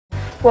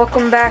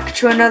Welcome back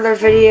to another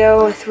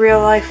video with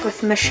Real Life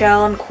with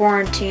Michelle in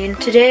quarantine.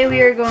 Today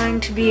we are going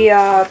to be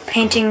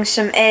painting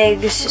some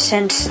eggs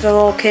since the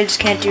little kids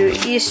can't do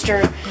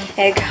Easter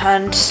egg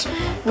hunts.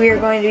 We are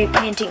going to be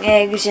painting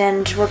eggs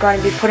and we're going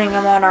to be putting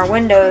them on our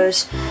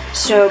windows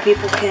so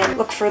people can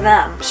look for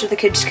them, so the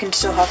kids can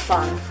still have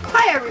fun.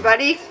 Hi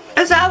everybody.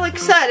 As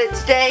Alex said,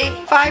 it's day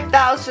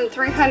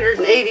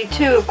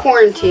 5,382 of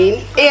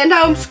quarantine and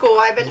homeschool.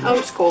 I've been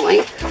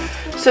homeschooling.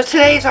 So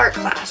today's art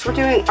class. We're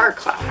doing art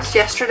class.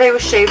 Yesterday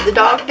was Shave the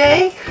Dog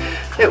Day.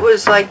 It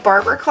was like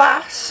barber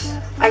class,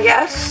 I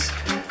guess.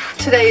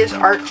 Today is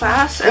art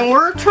class and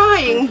we're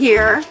trying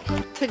here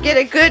to get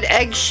a good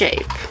egg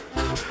shape.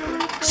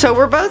 So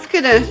we're both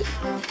gonna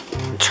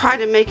try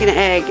to make an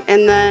egg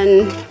and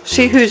then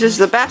see whose is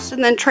the best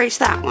and then trace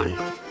that one.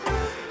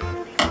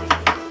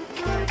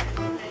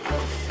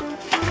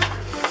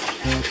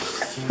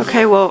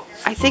 Okay, well,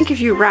 I think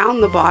if you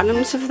round the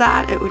bottoms of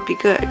that, it would be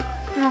good.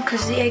 No,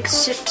 because the egg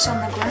sits on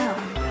the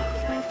ground.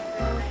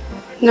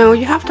 No,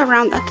 you have to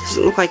round. That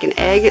doesn't look like an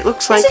egg. It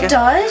looks like Yes, it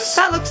does.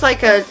 That looks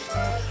like a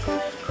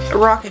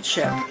rocket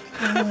ship.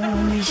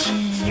 Oh,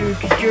 she's your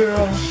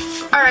girl.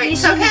 Alright,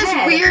 so his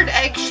weird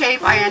egg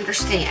shape, I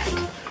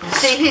understand.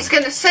 See, he's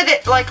going to sit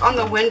it like on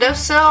the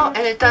windowsill, and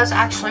it does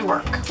actually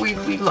work. We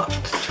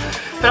looked.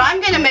 But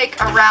I'm going to make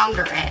a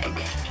rounder egg.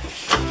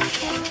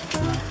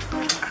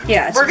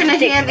 Yeah, we're gonna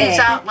hand these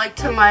out like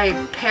to my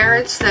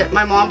parents that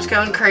my mom's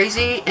going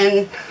crazy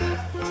in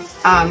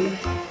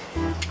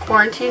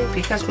quarantine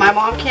because my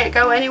mom can't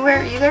go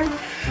anywhere either.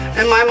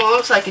 And my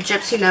mom's like a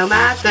gypsy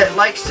nomad that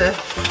likes to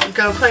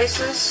go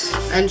places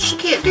and she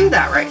can't do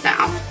that right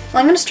now. Well,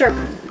 I'm gonna start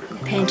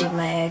painting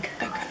my egg.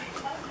 Okay.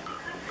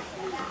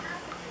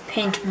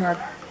 Paint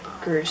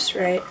markers,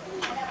 right?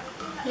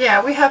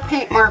 Yeah, we have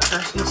paint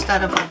markers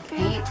instead of like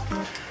paint.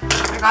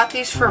 I got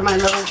these for my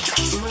little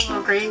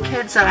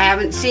grandkids that I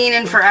haven't seen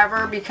in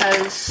forever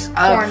because of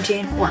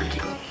quarantine. What?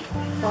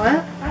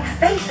 My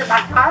face and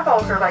my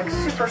eyeballs are like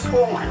super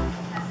swollen.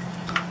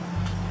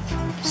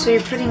 So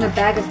you're putting a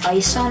bag of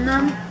ice on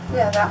them?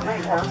 Yeah, that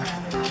might work.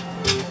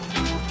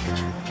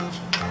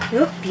 You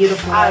look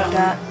beautiful like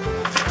that.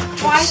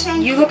 Why,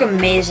 thank you. You look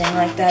amazing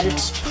like that.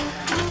 It's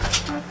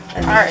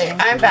amazing. Alright,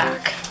 I'm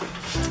back.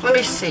 Let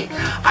me see.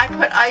 I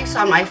put ice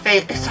on my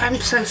face. I'm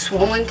so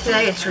swollen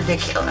today, it's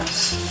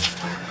ridiculous.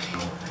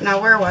 Now,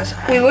 where was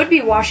I? We would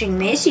be washing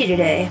Macy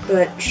today,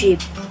 but she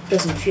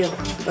doesn't feel it.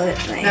 But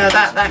no,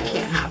 that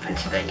can't happen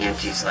today.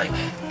 Auntie's like...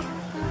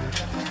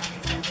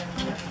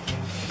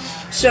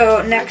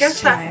 So, next I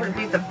guess time. that would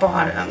be the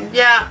bottom.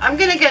 Yeah, I'm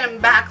going to get them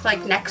back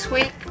like next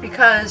week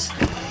because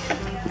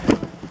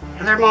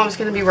their mom's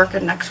going to be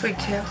working next week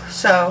too.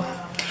 So...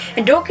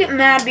 And don't get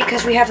mad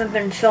because we haven't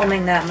been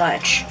filming that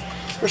much.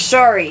 We're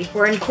sorry.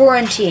 We're in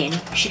quarantine.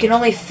 She can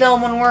only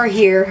film when we're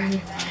here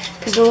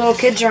because the little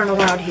kids aren't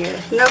allowed here.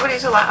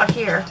 Nobody's allowed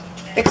here.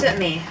 Except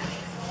me.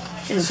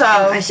 And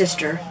my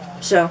sister.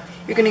 So,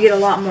 you're going to get a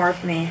lot more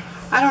of me.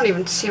 I don't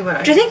even see what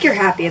Which I think you're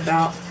happy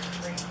about.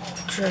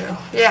 True.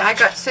 Yeah, I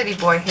got City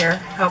Boy here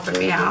helping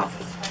me out.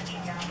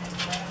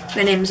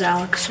 My name's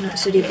Alex, not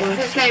City Boy.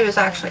 His name is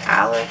actually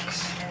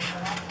Alex.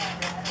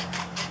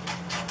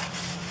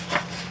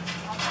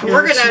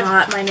 No, it's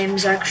not. My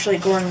name's actually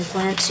Gordon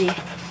Clancy.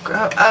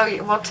 Oh,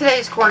 well,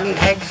 today's Gordon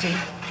Eggsy.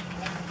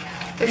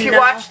 If you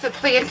watch the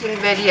planting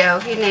video,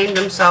 he named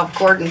himself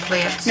Gordon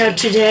Clancy. No,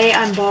 today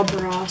I'm Bob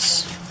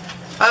Ross.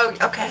 Oh,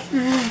 okay.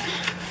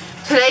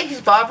 Today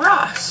he's Bob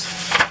Ross.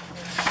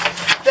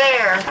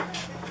 There.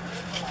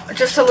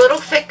 Just a little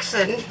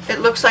fixin'. It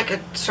looks like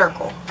a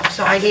circle,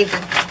 so I need to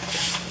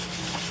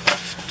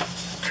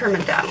trim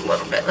it down a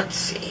little bit. Let's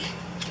see.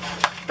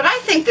 But I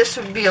think this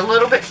would be a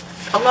lot of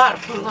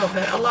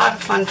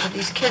fun for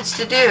these kids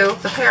to do.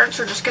 The parents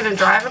are just going to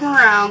drive them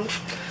around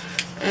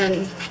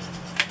and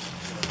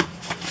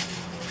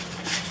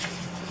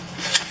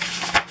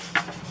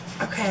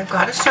okay, I've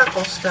got a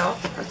circle still.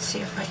 Let's see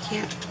if I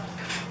can't.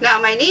 Now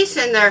my niece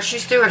in there,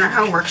 she's doing her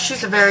homework.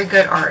 She's a very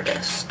good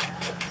artist.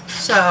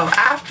 So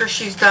after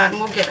she's done,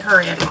 we'll get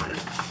her in on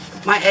it.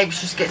 My egg's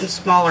just getting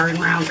smaller and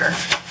rounder.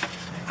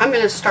 I'm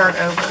going to start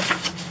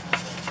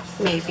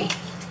over. Maybe.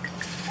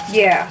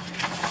 Yeah.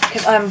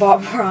 Because I'm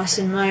Bob Ross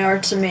and my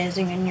art's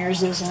amazing and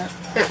yours isn't.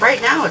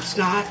 Right now it's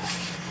not.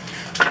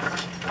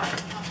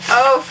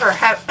 Oh, for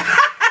heaven.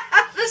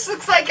 This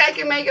looks like I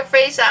can make a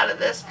face out of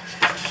this.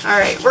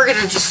 Alright, we're going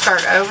to just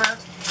start over.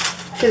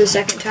 For the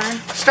second time?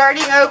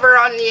 Starting over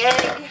on the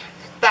egg.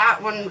 That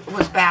one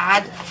was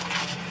bad.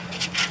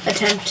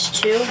 Attempt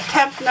 2?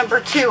 Attempt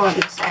number 2 on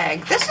this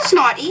egg. This is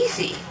not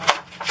easy.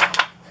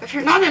 If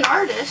you're not an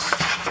artist.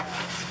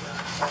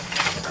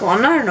 Well,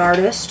 I'm not an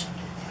artist.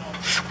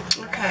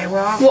 Okay,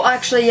 well... Well,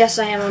 actually, yes,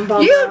 I am. I'm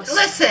Bob Ross.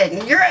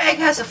 Listen, your egg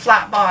has a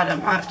flat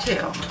bottom,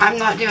 too. I'm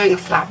not doing a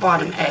flat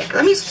bottom egg.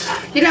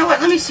 You know what?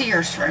 Let me see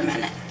yours for a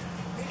minute.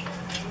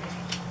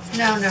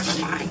 No, never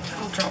mind.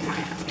 I'll draw my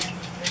own.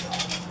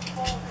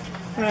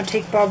 I'm going to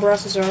take Bob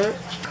Ross's art.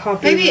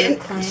 Maybe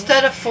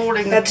instead of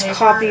folding the That's paper,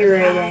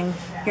 copywriting.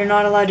 You're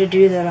not allowed to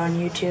do that on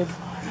YouTube.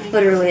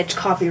 Literally, it's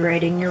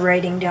copywriting.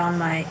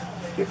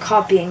 You're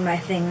copying my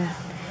thing,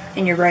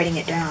 and you're writing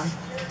it down.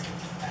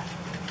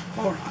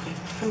 Hold on,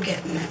 I'm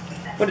getting it.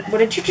 What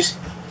did you just?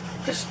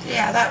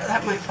 Yeah,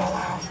 that might fall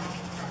out.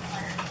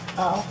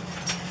 Oh.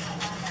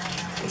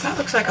 That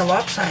looks like a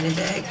lopsided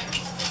egg.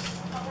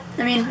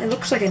 I mean, it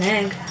looks like an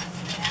egg.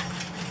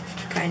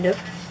 Kind of.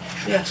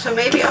 Yeah, so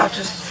maybe I'll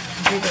just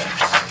do this.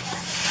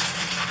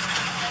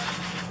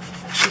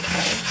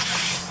 Okay.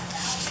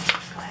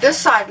 This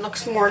side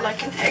looks more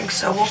like an egg,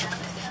 so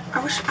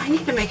I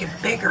need to make it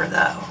bigger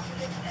though.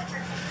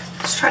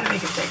 Let's try to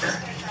make it bigger.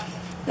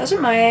 Doesn't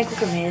my egg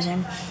look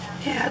amazing?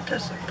 Yeah, it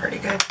does look pretty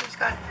good.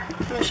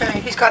 Let me show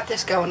you, he's got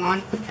this going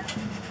on.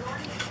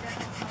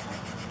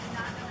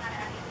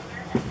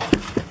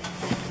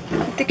 I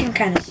think I can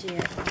kind of see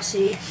it.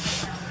 See?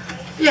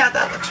 Yeah,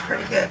 that looks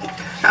pretty good.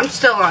 I'm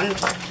still on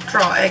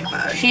draw egg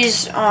mode.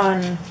 She's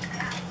on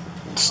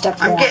step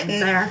 1. I'm getting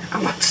there.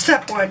 I'm on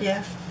step 1,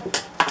 yeah.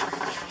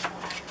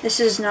 This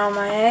is now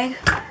my egg.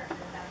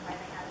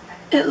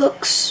 It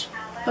looks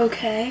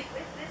okay.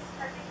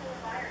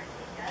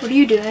 What are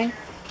you doing?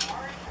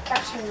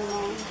 Passing them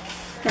on.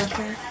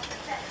 Okay.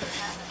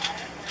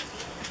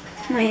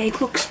 My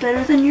egg looks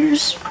better than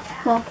yours.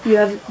 Well,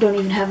 you don't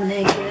even have an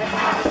egg yet.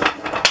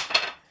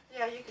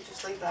 Yeah, you could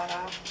just leave that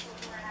out.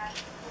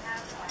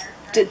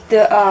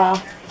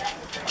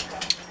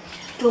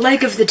 The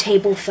leg of the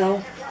table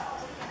fell.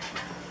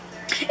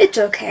 It's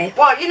okay.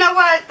 Well, you know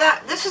what?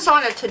 This is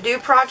on a to-do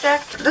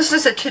project. This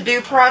is a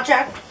to-do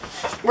project.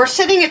 We're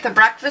sitting at the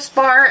breakfast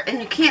bar,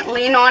 and you can't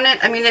lean on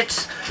it. I mean,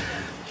 it's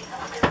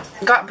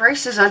got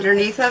braces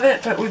underneath of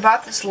it, but we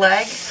bought this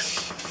leg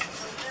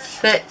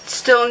that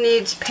still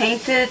needs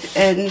painted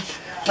and,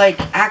 like,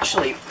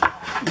 actually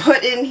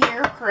put in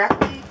here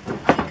correctly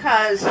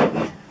because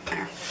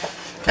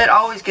it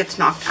always gets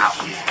knocked out.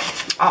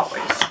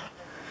 Always.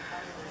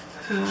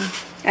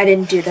 I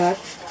didn't do that.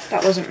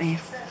 That wasn't me.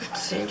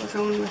 Let's see, we're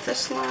going with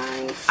this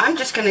line. I'm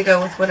just going to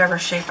go with whatever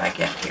shape I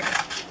get here.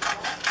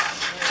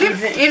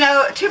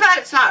 Too bad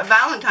it's not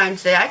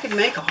Valentine's Day. I could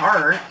make a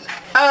heart.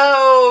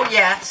 Oh,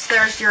 yes,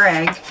 there's your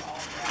egg.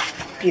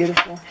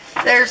 Beautiful.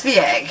 There's the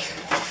egg.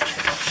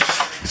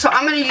 So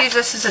I'm going to use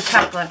this as a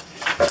template.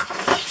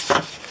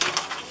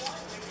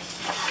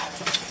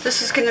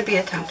 This is going to be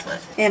a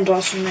template. And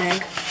also an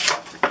egg.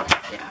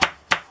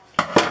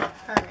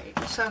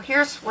 Alright, so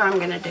here's what I'm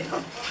going to do.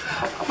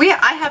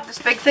 I have this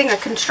big thing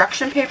of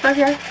construction paper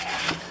here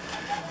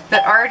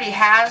that already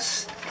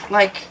has,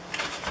 like,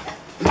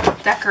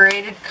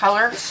 decorated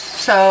colors.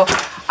 So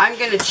I'm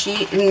going to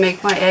cheat and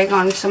make my egg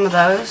on some of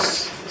those.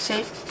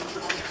 See?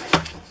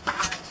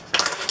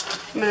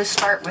 I'm going to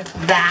start with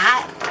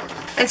that.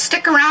 And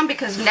stick around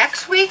because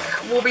next week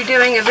we'll be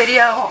doing a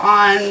video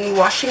on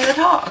washing the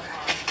dog.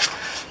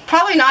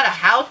 Probably not a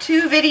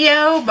how-to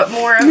video, but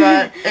more of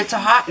it's a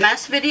hot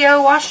mess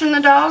video washing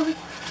the dog.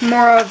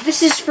 More of,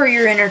 this is for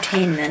your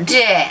entertainment.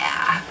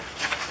 Yeah.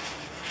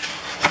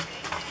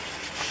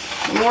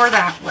 More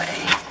that way.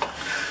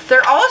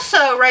 They're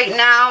also, right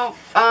now,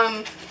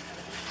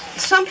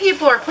 some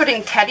people are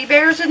putting teddy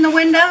bears in the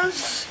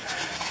windows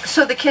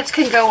so the kids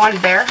can go on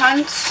bear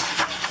hunts.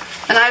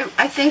 And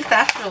I think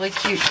that's really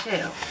cute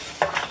too.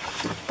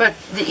 But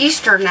the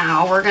Easter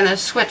now, we're going to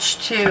switch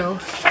to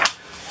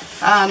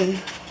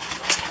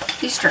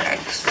Easter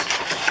eggs.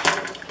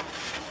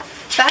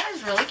 That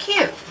is really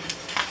cute.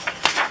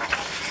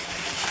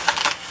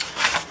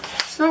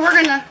 So we're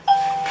going to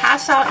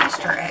pass out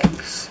Easter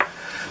eggs.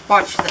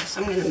 Watch this.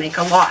 I'm going to make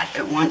a lot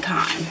at one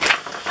time.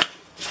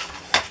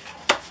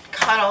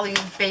 Cut all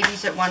these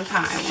babies at one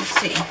time. Let's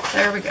see.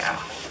 There we go.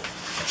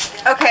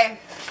 Okay.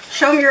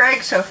 Show them your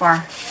egg so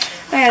far.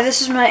 Oh yeah,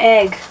 this is my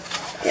egg.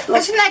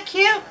 Isn't that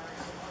cute?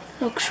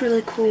 Looks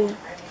really cool.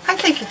 I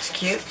think it's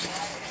cute.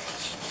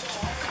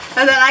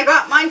 And then I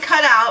got mine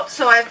cut out,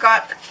 so I've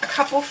got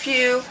a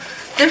few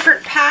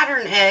different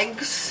pattern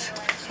eggs.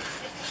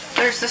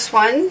 There's this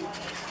one.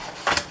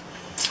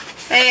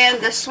 And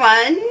this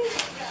one.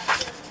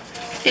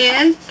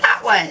 And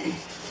that one.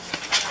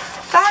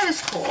 That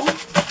is cool.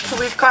 So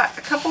we've got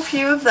a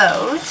few of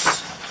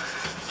those.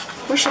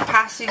 We should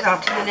pass these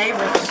out to the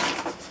neighbors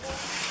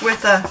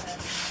with a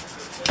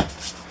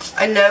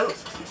note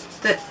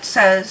that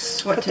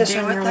says what to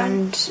do with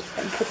them.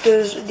 Put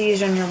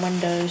these on your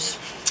windows.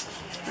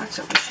 That's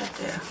what we should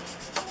do.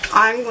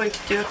 I'm going to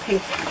do a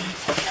pink one.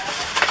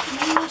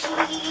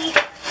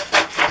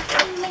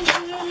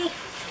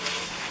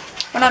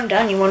 When I'm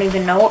done, you won't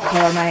even know what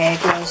color my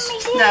egg was.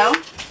 No.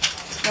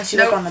 Unless you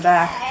look on the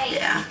back.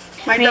 Yeah.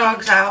 My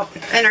dog's out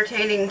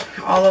entertaining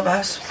all of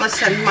us.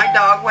 Listen, my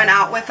dog went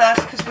out with us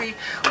because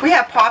we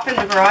have Pop in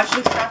the garage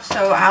and stuff.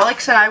 So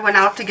Alex and I went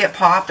out to get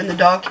Pop and the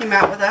dog came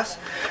out with us.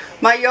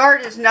 My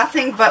yard is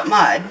nothing but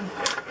mud.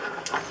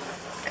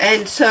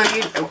 And so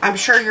I'm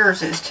sure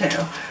yours is too.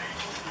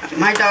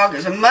 My dog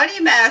is a muddy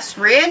mess,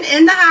 ran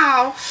in the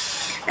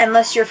house.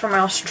 Unless you're from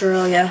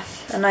Australia,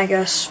 then I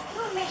guess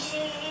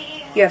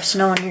you have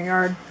snow in your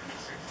yard,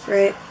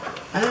 right?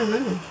 I don't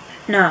know.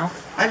 No.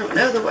 I don't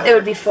know the weather. It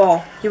would be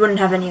fall. You wouldn't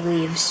have any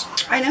leaves.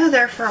 I know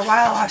there for a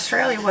while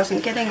Australia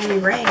wasn't getting any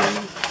rain.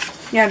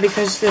 Yeah,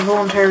 because the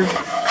whole entire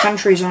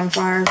country's on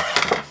fire.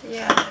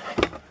 Yeah.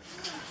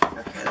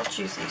 Okay, let's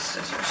use these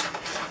scissors.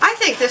 I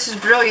think this is a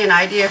brilliant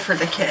idea for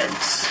the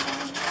kids.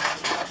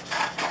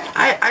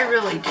 I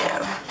really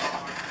do.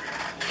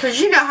 Because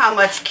you know how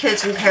much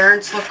kids and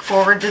parents look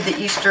forward to the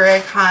Easter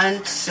egg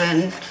hunts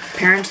and...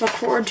 Parents look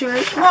forward to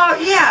it?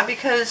 Well, yeah,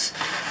 because,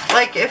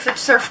 like, if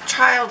it's their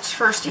child's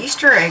first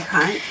Easter egg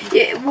hunt...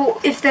 Yeah,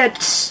 well, if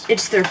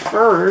it's their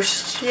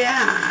first...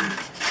 Yeah.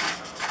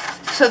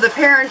 So the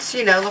parents,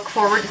 you know, look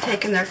forward to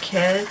taking their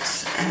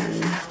kids.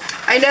 And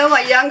I know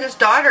my youngest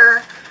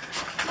daughter's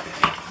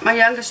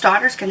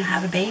going to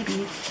have a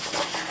baby.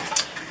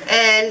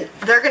 And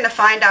they're going to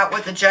find out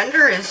what the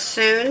gender is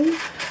soon.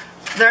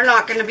 They're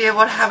not going to be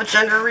able to have a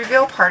gender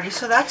reveal party.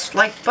 So that's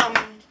like,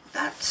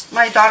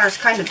 my daughter's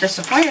kind of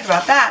disappointed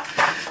about that.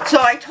 So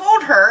I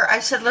told her, I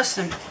said,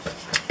 listen,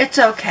 it's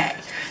okay.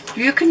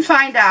 You can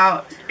find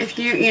out, if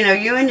you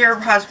and your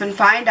husband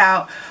find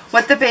out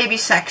what the baby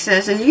sex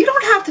is, and you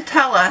don't have to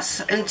tell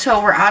us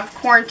until we're out of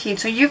quarantine,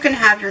 so you can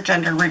have your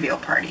gender reveal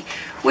party.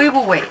 We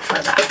will wait for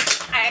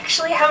that. I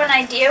actually have an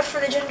idea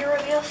for the gender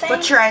reveal thing.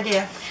 What's your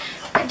idea?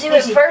 I do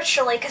it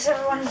virtually, because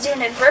everyone's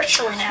doing it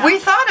virtually now. We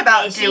thought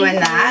about doing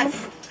that.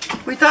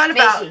 We thought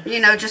about,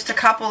 just a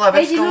couple of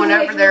us going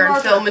over there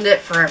and filming it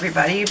for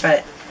everybody,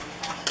 but...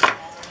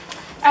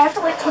 I have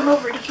to, like, come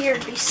over to here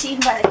to be seen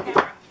by the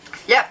camera.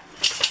 Yep.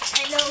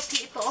 I know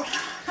people.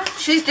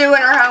 She's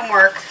doing her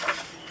homework.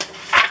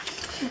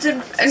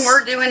 And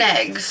we're doing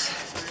eggs.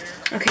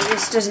 Okay,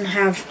 this doesn't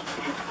have...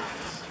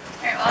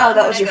 Right, well, oh,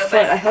 that was your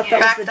foot. I thought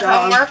that was the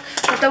dog. Homework? I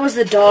thought that was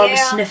the dog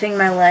sniffing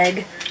my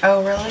leg.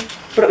 Oh, really?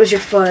 But it was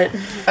your foot.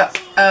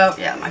 Oh,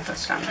 yeah, my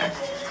foot's down there.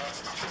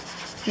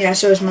 Yeah,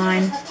 so is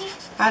mine.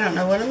 I don't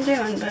know what I'm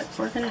doing, but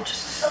we're going to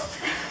just...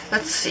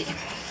 Let's see.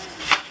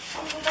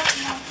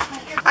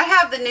 I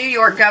have the New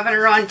York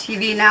governor on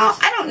TV now.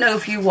 I don't know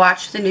if you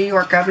watch the New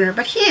York governor,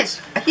 but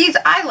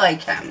I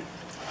like him.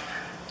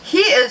 He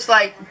is,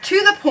 like, to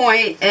the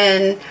point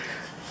in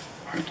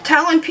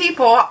telling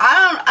people,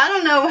 I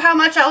don't know how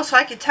much else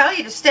I could tell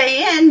you to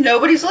stay in.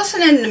 Nobody's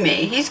listening to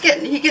me.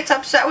 He gets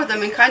upset with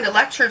them and kind of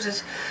lectures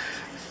his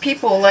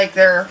people like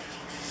they're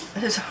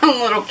his own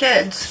little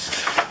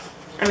kids.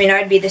 I mean,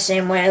 I'd be the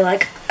same way.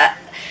 Like,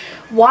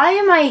 why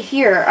am I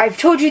here? I've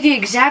told you the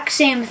exact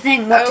same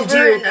thing what to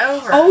do.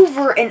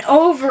 Over and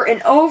over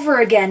and over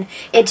again.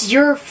 It's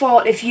your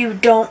fault if you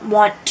don't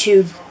want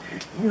to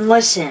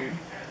listen.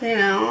 You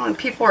know, and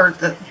people are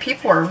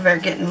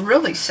getting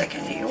really sick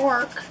in New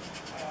York.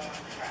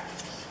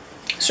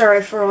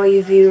 Sorry for all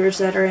you viewers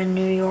that are in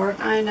New York.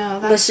 I know.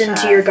 That's listen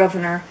to your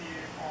governor.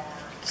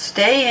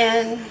 Stay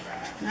in.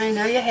 I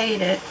know you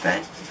hate it,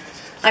 but...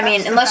 I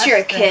mean, unless you're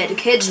a kid.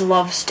 Kids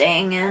love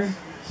staying in.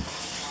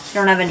 You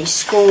don't have any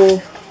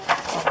school,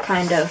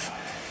 kind of.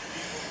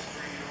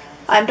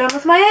 I'm done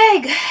with my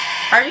egg.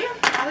 Are you?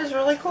 That is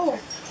really cool.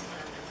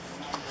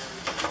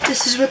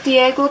 This is what the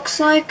egg looks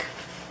like.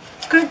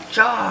 Good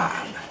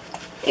job.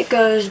 It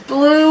goes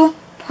blue,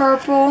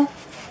 purple,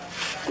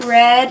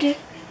 red,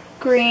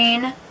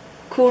 green,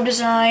 cool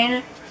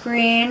design,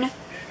 green,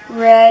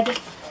 red,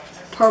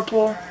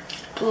 purple,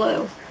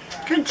 blue.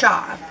 Good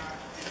job.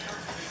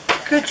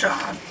 Good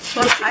job.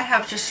 Well, I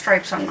have just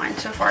stripes on mine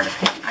so far to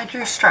paint. I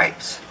drew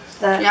stripes.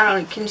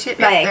 Can you see it?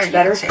 My egg's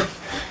better.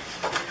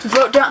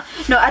 Vote down.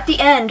 No, at the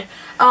end,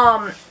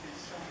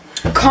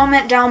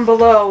 comment down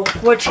below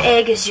which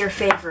egg is your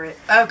favorite.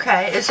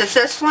 Okay, is it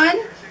this one?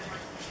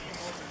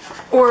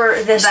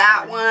 Or this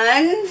that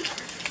one?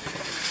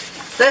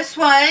 This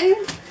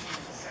one?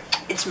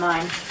 It's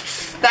mine.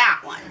 That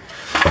one.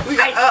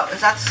 Oh,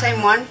 is that the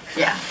same one?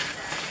 Yeah.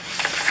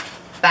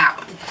 That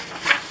one.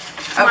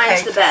 Okay.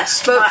 Mine's the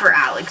best. Vote for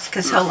Alex,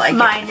 because he'll like it.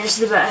 Mine is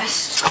the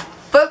best.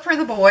 Vote for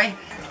the boy.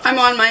 I'm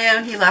on my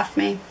own. He left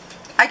me.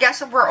 I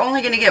guess we're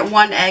only going to get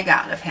one egg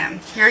out of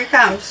him. Here he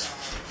comes.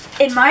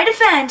 In my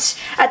defense,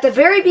 at the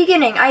very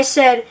beginning, I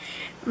said,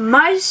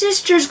 my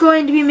sister's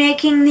going to be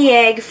making the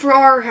egg for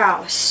our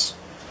house.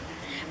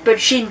 But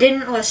she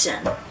didn't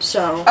listen,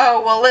 so...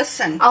 Oh, well,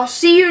 listen. I'll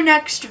see you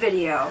next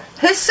video.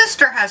 His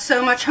sister has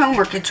so much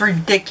homework, it's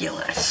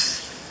ridiculous.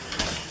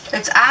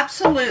 It's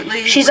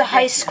absolutely She's ridiculous. A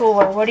high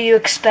schooler. What do you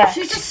expect?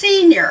 She's a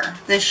senior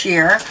this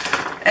year,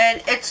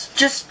 and it's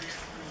just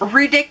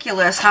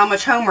ridiculous how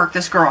much homework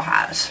this girl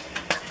has.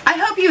 I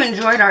hope you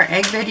enjoyed our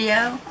egg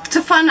video. It's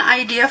a fun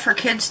idea for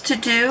kids to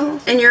do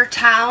in your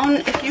town.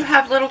 If you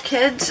have little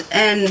kids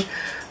and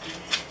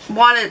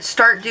want to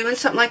start doing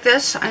something like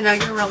this, I know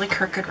you're really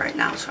crooked right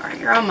now. Sorry,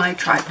 you're on my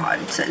tripod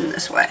and sitting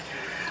this way.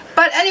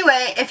 But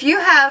anyway, if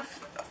you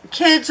have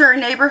kids or a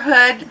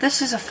neighborhood,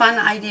 this is a fun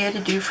idea to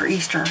do for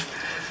Easter.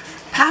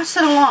 Pass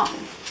it along.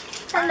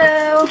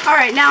 Hello.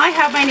 Alright, now I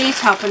have my niece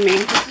helping me.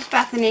 This is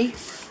Bethany.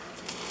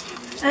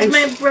 As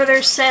my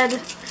brother said,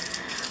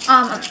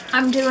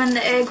 I'm doing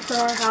the egg for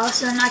our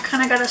house, and I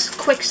kind of got a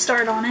quick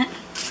start on it.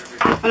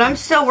 And I'm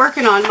still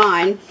working on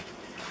mine.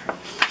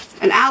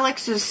 And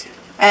Alex's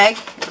egg,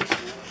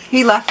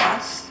 he left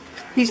us.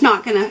 He's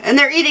not gonna, and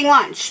they're eating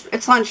lunch.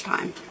 It's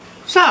lunchtime.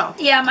 So.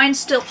 Yeah, mine's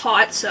still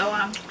hot,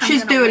 so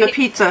she's doing a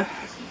pizza.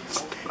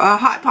 A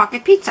Hot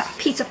Pocket pizza.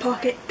 Pizza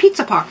pocket.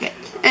 Pizza pocket.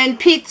 And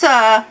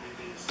pizza...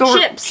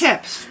 Chips.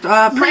 Chips.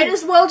 Might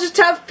as well just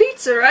have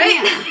pizza, right?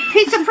 Yeah.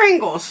 Pizza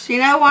Pringles. You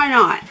know, why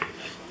not?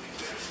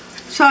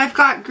 So I've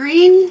got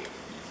green.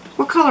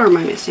 What color am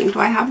I missing? Do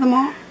I have them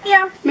all?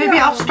 Yeah. Maybe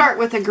I'll start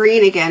with a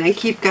green again and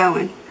keep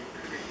going.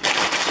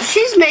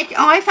 She's making...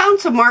 Oh, I found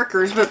some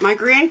markers, but my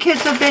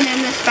grandkids have been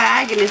in this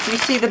bag, and if you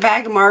see the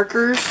bag of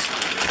markers,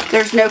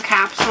 there's no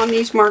caps on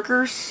these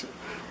markers.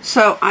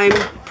 So I'm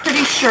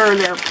pretty sure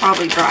they're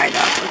probably dried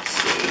up. Let's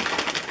see.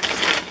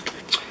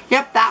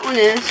 Yep, that one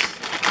is.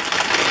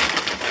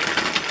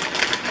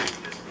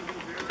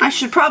 I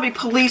should probably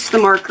police the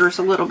markers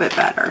a little bit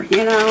better,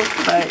 you know,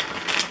 but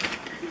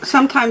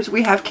sometimes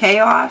we have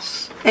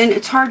chaos and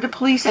it's hard to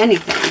police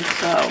anything,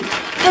 so.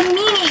 The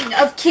meaning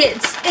of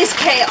kids is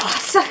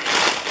chaos.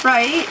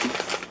 Right?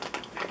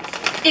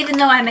 Even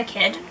though I'm a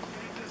kid.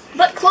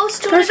 But close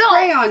to an There's adult.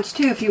 crayons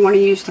too if you want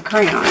to use the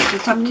crayons.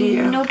 It's up to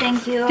you. No,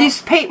 thank you.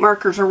 These paint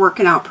markers are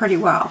working out pretty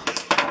well.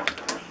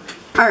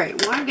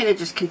 Alright, well I'm going to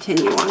just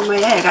continue on my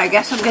egg. I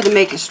guess I'm going to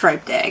make a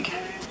striped egg.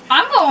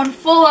 I'm going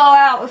full all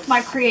out with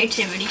my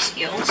creativity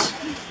skills.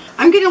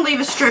 I'm going to leave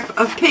a strip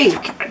of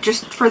pink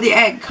just for the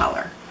egg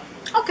color.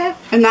 Okay.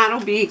 And that'll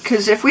be,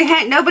 because if we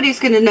hang, nobody's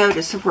going to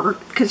notice if we're,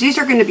 because these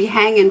are going to be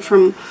hanging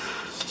from,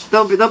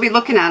 they'll be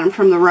looking at them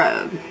from the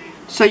road.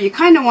 So you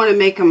kind of want to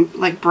make them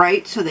like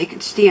bright so they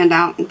could stand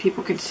out and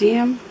people could see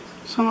them.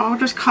 So I'll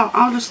just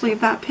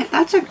leave that pin.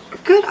 That's a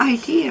good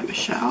idea,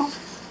 Michelle.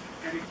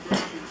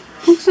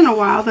 Once in a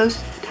while those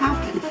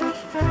happen.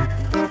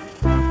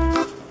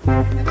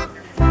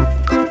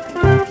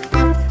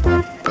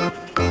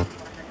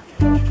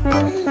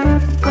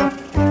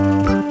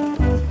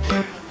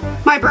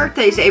 My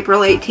birthday's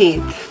April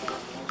 18th.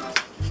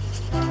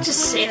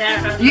 Just say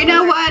that. You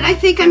know what I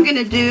think I'm going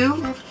to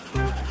do?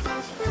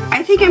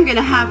 I think I'm going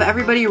to have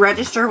everybody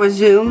register with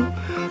Zoom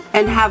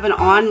and have an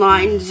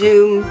online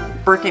Zoom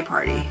birthday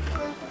party.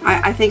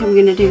 I think I'm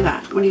going to do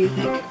that. What do you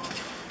think?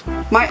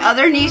 My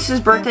other niece's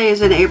birthday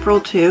is in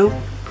April too.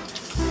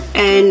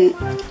 And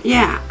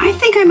yeah, I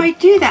think I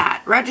might do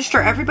that.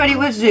 Register everybody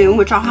with Zoom,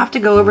 which I'll have to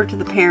go over to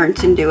the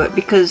parents and do it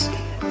because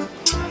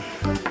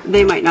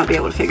they might not be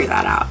able to figure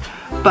that out.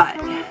 But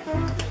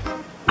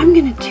I'm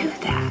going to do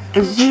that.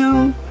 A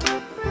Zoom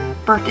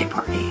birthday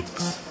party.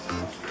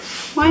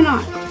 Why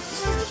not?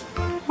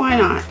 Why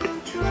not?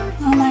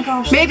 Oh my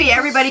gosh. Maybe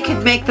everybody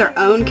could make their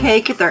own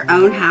cake at their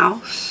own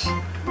house.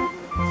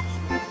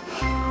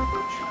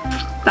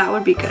 That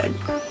would be good.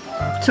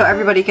 So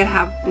everybody could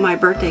have my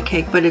birthday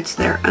cake, but it's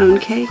their own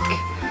cake.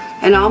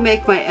 And I'll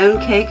make my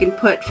own cake and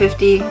put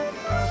 54,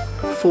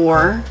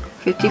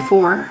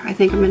 I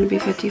think I'm going to be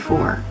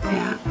 54,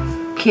 yeah,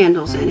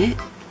 candles in it.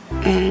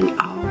 And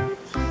I'll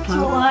That's a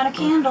lot of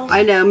candles.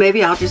 I know,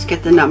 maybe I'll just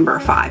get the number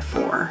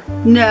 54.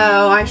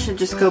 No, I should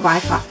just go buy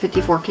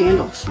 54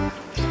 candles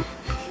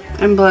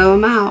and blow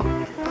them out.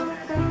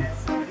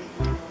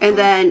 And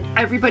then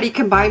everybody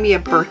can buy me a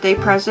birthday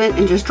present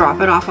and just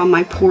drop it off on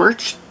my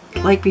porch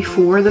like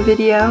before the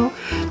video.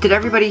 Did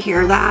everybody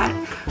hear that?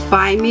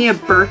 Buy me a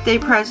birthday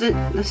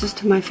present, this is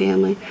to my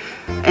family,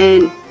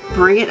 and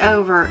bring it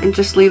over and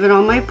just leave it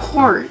on my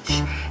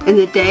porch. And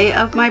the day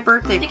of my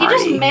birthday They party,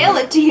 can just mail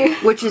it to you,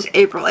 which is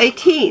April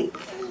 18th,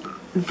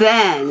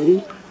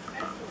 then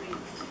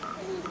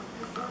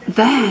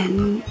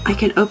I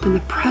can open the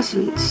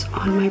presents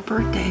on my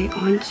birthday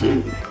on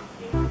Zoom.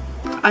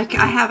 I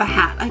have a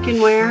hat I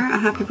can wear, a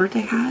happy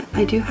birthday hat.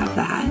 I do have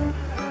that.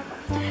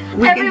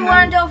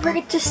 Everyone, don't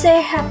forget to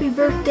say happy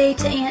birthday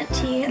to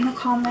Auntie in the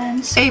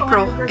comments.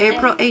 April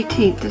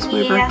 18th is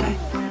my birthday.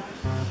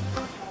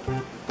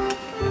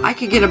 I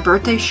could get a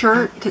birthday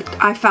shirt.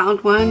 I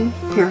found one.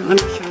 Here,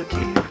 let me show it to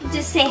you.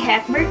 Just say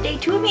happy birthday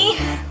to me.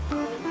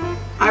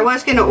 I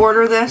was going to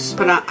order this,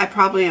 but I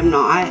probably am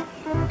not.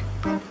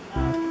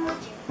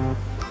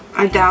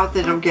 I doubt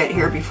that it'll get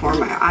here before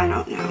I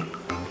don't know.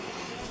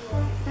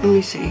 Let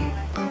me see.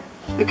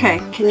 Okay,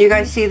 can you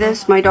guys see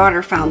this? My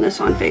daughter found this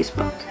on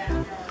Facebook.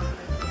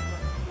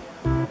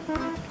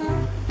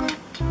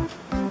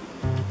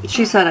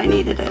 She said I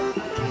needed it.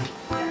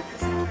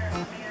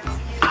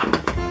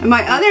 And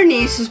my other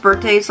niece's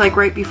birthday is like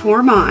right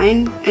before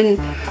mine. And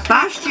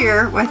last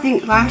year, I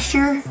think last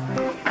year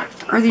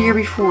or the year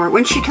before,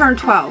 when she turned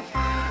 12,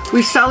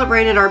 we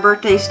celebrated our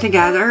birthdays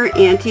together.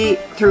 Auntie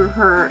threw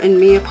her and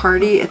me a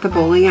party at the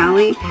bowling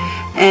alley,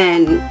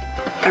 and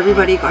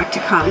everybody got to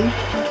come.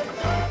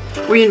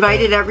 We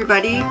invited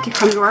everybody to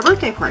come to our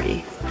birthday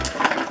party.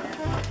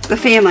 The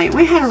family.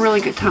 We had a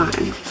really good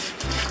time.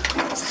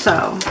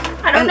 So.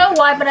 I don't know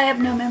why, but I have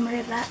no memory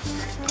of that.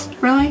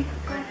 Really?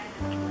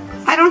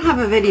 I don't have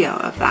a video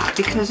of that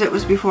because it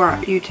was before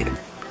YouTube.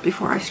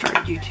 Before I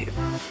started YouTube.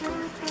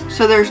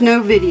 So there's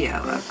no video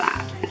of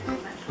that.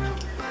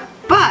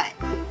 But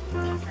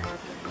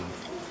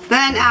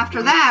then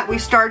after that, we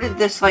started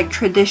this like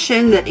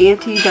tradition that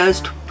Auntie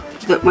does,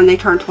 that when they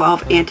turn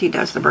 12, Auntie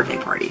does the birthday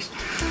parties.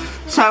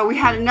 So we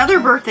had another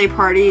birthday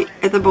party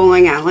at the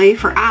bowling alley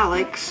for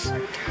Alex,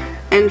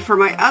 And for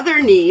my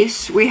other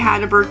niece, we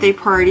had a birthday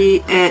party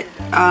at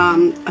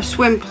a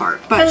swim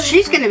park. But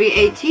she's going to be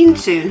 18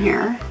 soon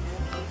here.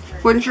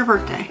 When's your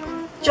birthday?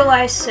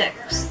 July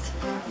 6th.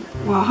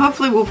 Well,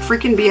 hopefully we'll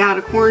freaking be out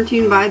of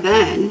quarantine by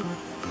then.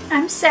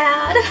 I'm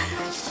sad.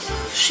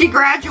 She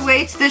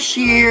graduates this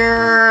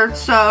year,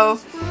 so...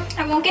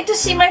 I won't get to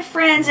see my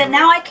friends, and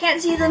now I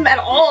can't see them at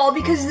all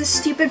because of this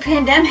stupid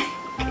pandemic.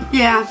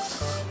 Yeah.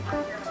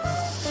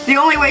 The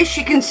only way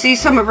she can see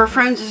some of her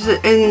friends is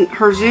in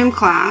her Zoom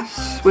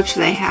class, which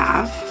they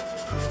have.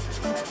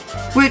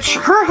 Which,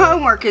 her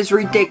homework is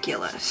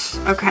ridiculous,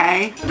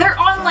 okay? They're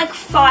on like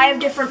 5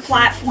 different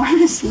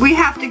platforms. We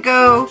have to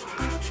go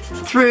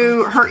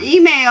through her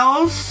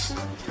emails,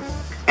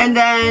 and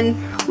then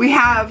we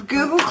have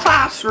Google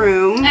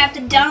Classroom. I have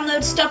to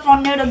download stuff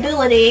on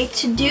Notability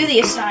to do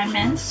the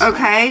assignments.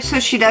 Okay, so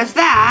she does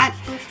that.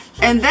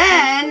 And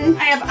then...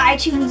 I have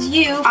iTunes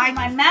U for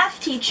my math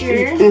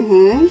teacher.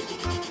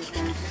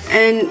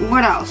 And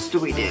what else do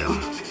we do?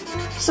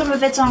 Some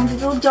of it's on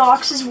Google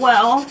Docs as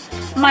well.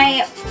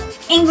 My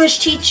English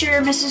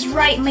teacher, Mrs.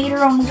 Wright, made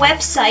her own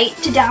website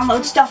to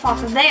download stuff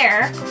off of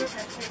there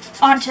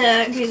onto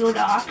Google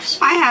Docs.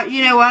 I have,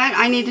 you know what?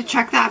 I need to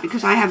check that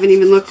because I haven't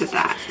even looked at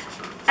that.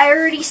 I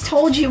already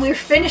told you we were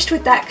finished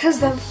with that because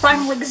the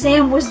final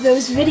exam was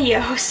those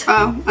videos.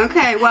 Oh,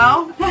 okay,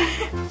 well.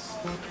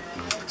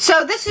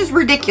 So this is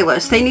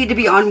ridiculous. They need to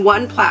be on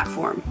one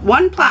platform.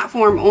 One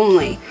platform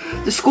only.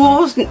 The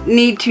schools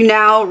need to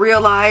now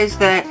realize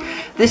that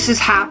this has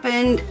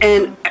happened,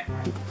 and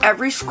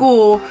every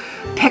school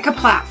pick a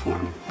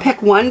platform.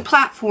 Pick one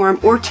platform,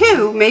 or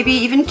 2, maybe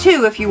even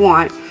 2 if you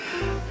want,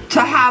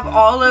 to have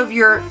all of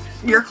your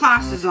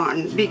classes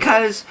on,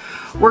 because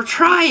we're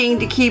trying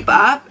to keep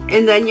up.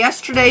 And then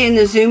yesterday in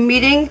the Zoom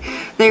meeting,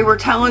 they were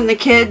telling the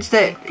kids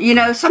that, you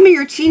know, some of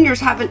your seniors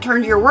haven't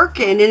turned your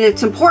work in, and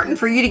it's important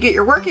for you to get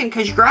your work in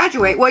because you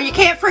graduate. Well, you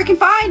can't freaking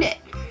find it.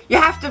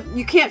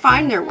 You can't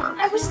find their work.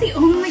 I was the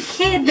only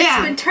kid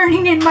that's been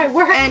turning in my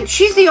work. And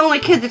she's the only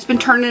kid that's been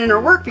turning in her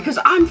work because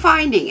I'm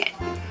finding it.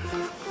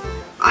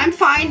 I'm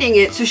finding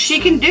it so she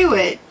can do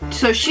it,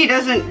 so she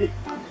doesn't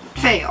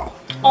fail.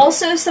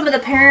 Also, some of the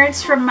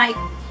parents from my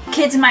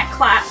kids in my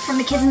class, in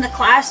the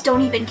class,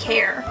 don't even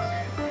care.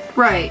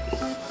 Right.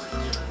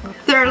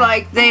 They're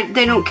like, they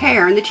don't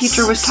care, and the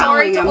teacher was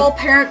telling them. Sorry to all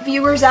parent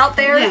viewers out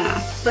there.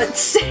 Yeah. But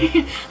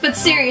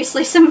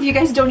seriously, some of you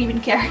guys don't even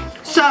care.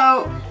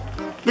 So,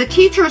 the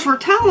teachers were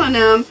telling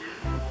them,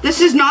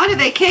 this is not a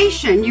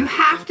vacation. You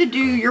have to do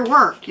your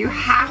work. You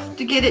have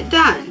to get it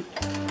done.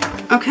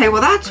 Okay,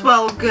 well that's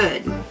well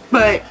good.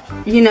 But,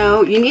 you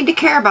know, you need to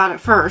care about it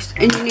first,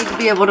 and you need to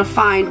be able to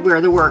find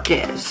where the work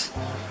is.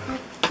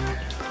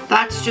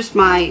 That's just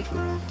my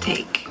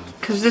take.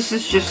 Because this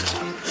is just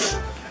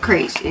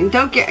crazy. And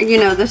don't get, you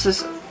know, this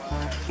is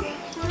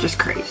just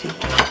crazy.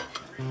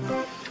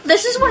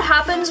 This is what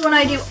happens when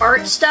I do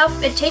art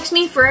stuff. It takes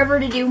me forever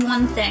to do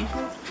one thing.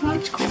 Well,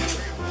 that's cool.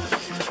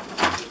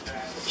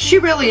 She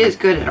really is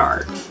good at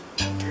art.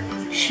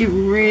 She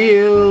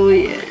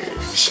really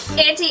is.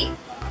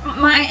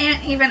 My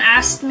aunt even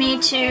asked me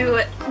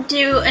to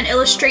do an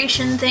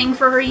illustration thing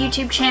for her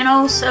YouTube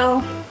channel,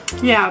 so...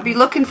 Yeah, I'll be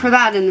looking for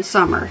that in the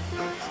summer.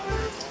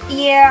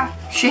 Yeah.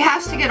 She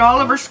has to get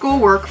all of her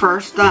schoolwork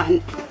first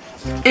done,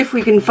 if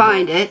we can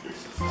find it,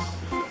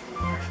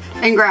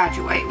 and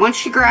graduate. Once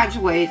she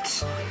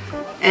graduates,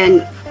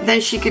 and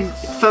then she could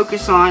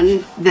focus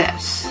on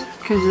this,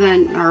 because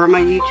then, or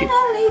my YouTube.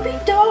 Finally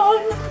be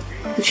done.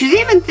 And she's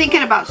even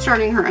thinking about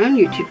starting her own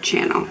YouTube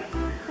channel.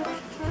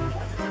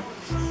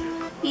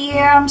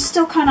 Yeah, I'm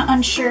still kind of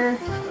unsure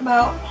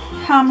about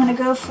how I'm going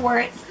to go for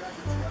it.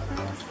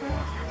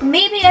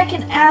 Maybe I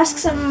can ask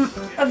some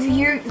of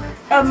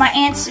my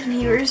aunt's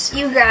viewers,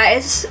 you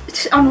guys,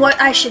 on what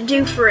I should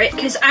do for it,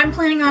 because I'm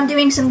planning on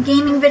doing some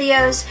gaming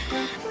videos,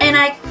 and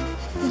I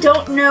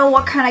don't know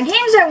what kind of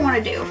games I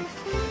want to do.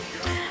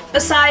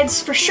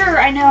 Besides, for sure,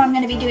 I know I'm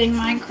going to be doing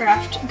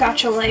Minecraft,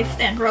 Gacha Life,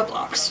 and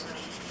Roblox.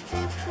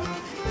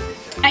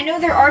 I know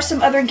there are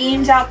some other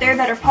games out there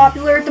that are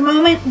popular at the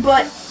moment,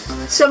 but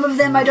some of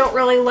them I don't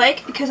really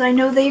like because I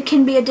know they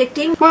can be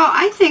addicting. Well,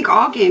 I think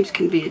all games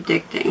can be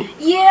addicting.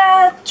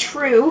 Yeah,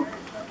 true.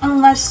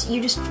 Unless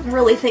you just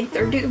really think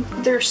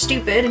they're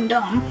stupid and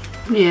dumb.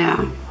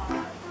 Yeah.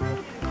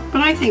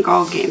 But I think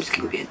all games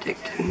can be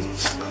addicting.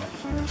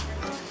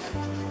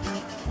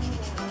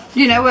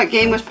 You know what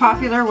game was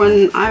popular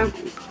when I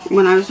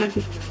was a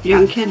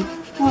young kid?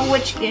 Well,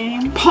 which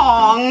game?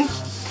 Pong.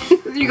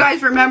 You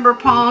guys remember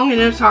Pong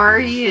and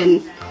Atari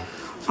and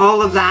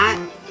all of that?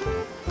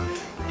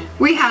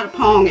 We had a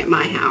Pong at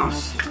my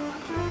house,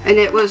 and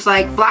it was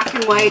like black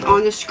and white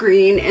on the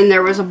screen, and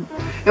there was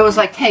it was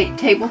like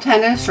table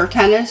tennis or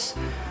tennis,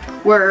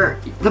 where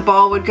the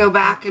ball would go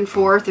back and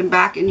forth and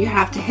back, and you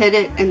have to hit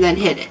it and then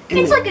hit it.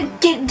 It's like a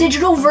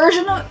digital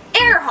version of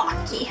air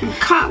hockey.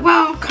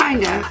 Well,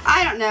 kinda.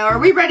 I don't know. Are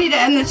we ready to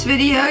end this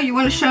video? You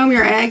want to show them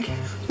your egg?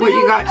 What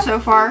you got so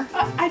far?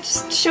 I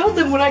just showed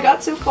them what I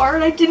got so far,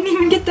 and I didn't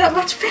even get that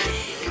much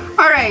footage.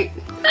 Alright,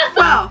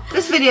 Well,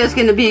 this video is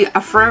going to be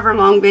a forever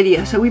long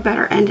video, so we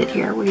better end it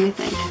here. What do you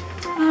think?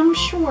 I'm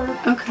sure.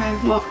 Okay,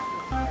 well,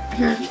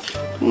 here,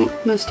 I'm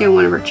going to steal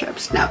one of her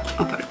chips. No,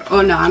 I'll put it,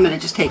 oh no, I'm going to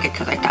just take it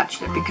because I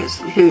touched it, because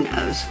who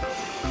knows.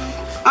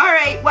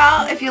 Alright,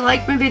 well, if you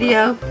like my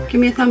video,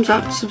 give me a thumbs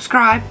up,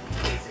 subscribe.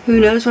 Who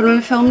knows what I'm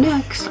going to film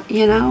next?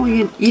 You know,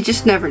 you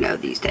just never know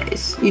these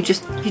days. You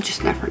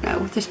just never know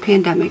with this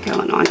pandemic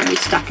going on. You're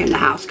stuck in the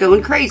house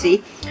going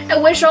crazy. I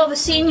wish all the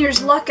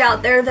seniors luck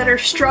out there that are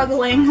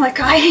struggling like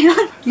I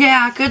am.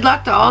 Yeah, good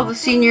luck to all the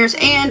seniors,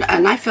 and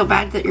I feel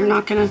bad that you're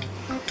not going to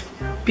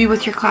be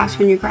with your class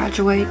when you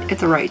graduate at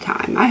the right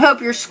time. I hope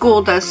your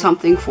school does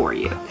something for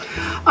you.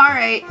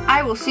 Alright,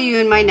 I will see you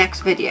in my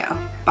next video.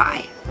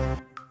 Bye.